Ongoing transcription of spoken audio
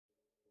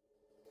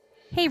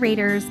Hey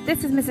Raiders,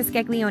 this is Mrs.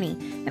 Scaglione,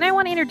 and I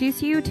want to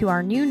introduce you to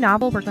our new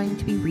novel we're going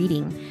to be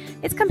reading.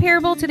 It's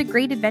comparable to The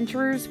Great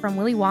Adventurers from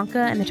Willy Wonka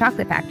and the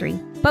Chocolate Factory,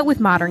 but with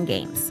modern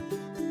games.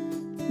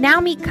 Now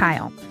meet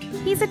Kyle.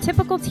 He's a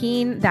typical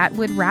teen that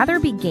would rather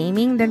be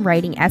gaming than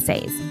writing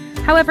essays.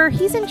 However,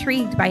 he's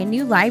intrigued by a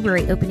new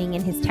library opening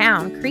in his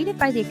town created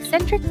by the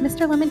eccentric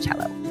Mr.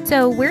 Lemoncello.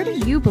 So where do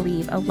you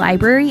believe a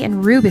library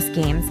and Rubus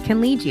games can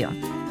lead you?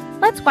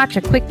 Let's watch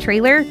a quick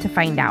trailer to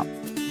find out.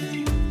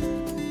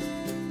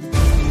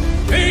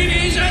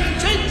 Ladies and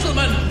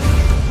gentlemen,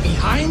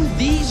 behind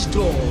these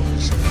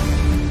doors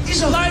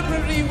is a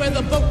library where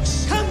the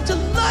books come to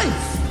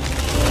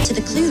life. To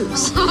the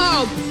clues.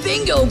 Oh,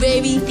 bingo,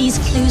 baby! These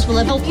clues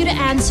will help you to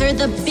answer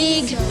the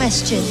big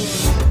question.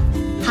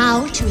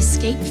 How to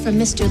escape from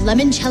Mr.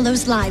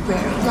 Lemoncello's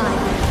library.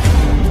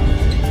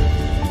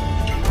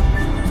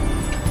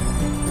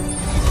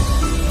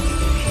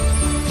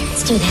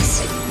 Let's do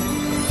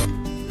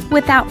this.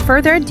 Without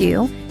further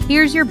ado,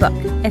 here's your book,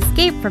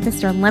 Escape from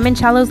Mr.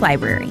 Lemoncello's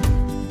Library.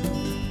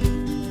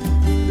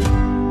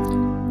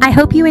 I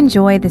hope you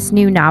enjoy this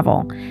new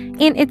novel.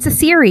 And it's a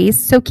series,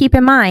 so keep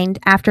in mind,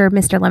 after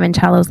Mr.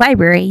 Lemoncello's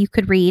Library, you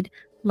could read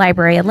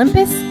Library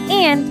Olympus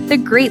and The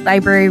Great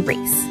Library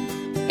Race.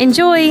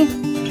 Enjoy!